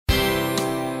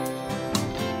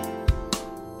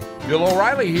Bill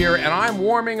O'Reilly here, and I'm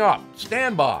warming up.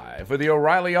 Stand by for the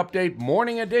O'Reilly Update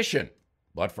Morning Edition.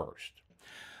 But first,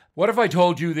 what if I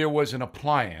told you there was an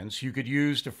appliance you could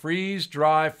use to freeze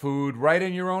dry food right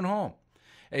in your own home?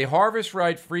 A Harvest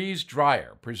Right freeze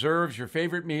dryer preserves your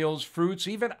favorite meals, fruits,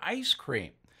 even ice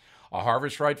cream. A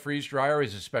Harvest Right freeze dryer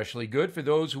is especially good for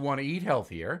those who want to eat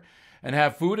healthier and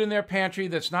have food in their pantry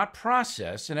that's not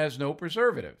processed and has no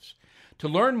preservatives. To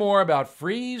learn more about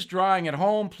freeze drying at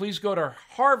home, please go to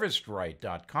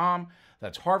harvestright.com.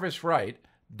 That's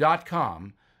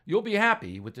harvestright.com. You'll be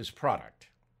happy with this product.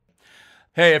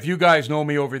 Hey, if you guys know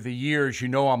me over the years, you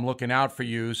know I'm looking out for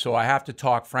you, so I have to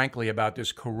talk frankly about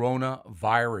this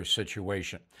coronavirus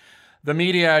situation. The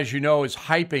media, as you know, is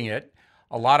hyping it.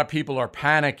 A lot of people are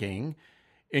panicking,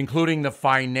 including the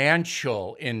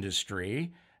financial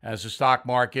industry, as the stock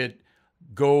market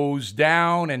goes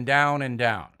down and down and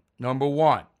down. Number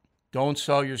one, don't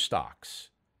sell your stocks.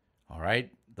 All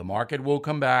right? The market will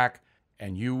come back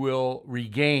and you will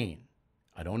regain.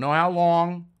 I don't know how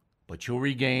long, but you'll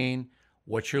regain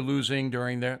what you're losing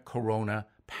during the corona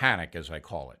panic, as I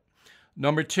call it.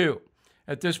 Number two,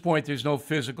 at this point, there's no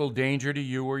physical danger to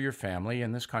you or your family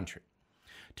in this country.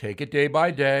 Take it day by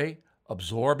day,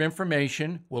 absorb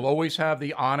information. We'll always have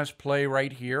the honest play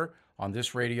right here on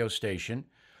this radio station,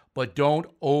 but don't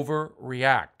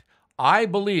overreact. I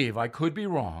believe, I could be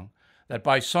wrong, that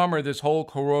by summer this whole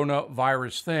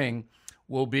coronavirus thing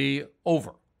will be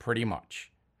over, pretty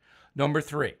much. Number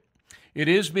three, it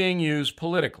is being used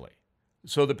politically.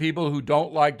 So the people who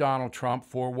don't like Donald Trump,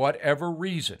 for whatever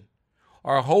reason,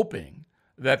 are hoping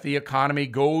that the economy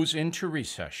goes into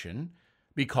recession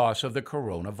because of the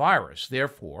coronavirus.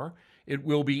 Therefore, it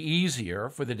will be easier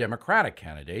for the Democratic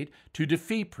candidate to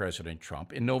defeat President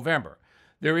Trump in November.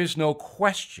 There is no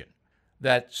question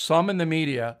that some in the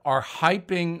media are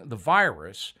hyping the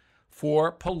virus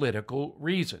for political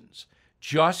reasons.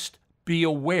 Just be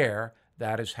aware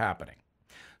that is happening.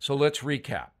 So let's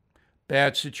recap.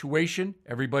 Bad situation,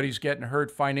 everybody's getting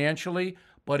hurt financially,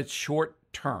 but it's short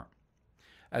term.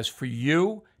 As for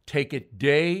you, take it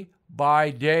day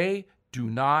by day. Do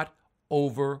not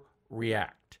overreact.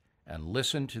 And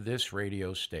listen to this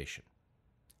radio station.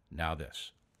 Now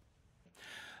this.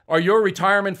 Are your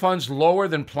retirement funds lower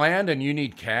than planned and you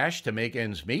need cash to make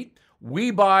ends meet?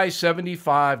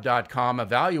 WeBuy75.com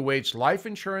evaluates life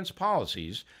insurance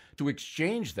policies to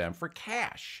exchange them for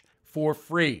cash for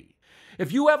free.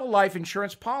 If you have a life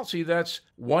insurance policy that's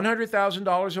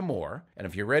 $100,000 or more, and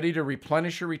if you're ready to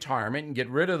replenish your retirement and get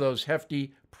rid of those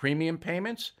hefty premium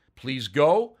payments, please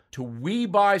go to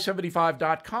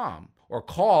WeBuy75.com or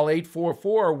call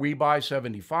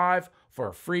 844-WeBuy75 for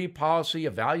a free policy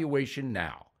evaluation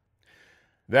now.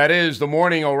 That is the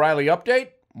Morning O'Reilly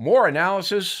Update. More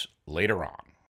analysis later on.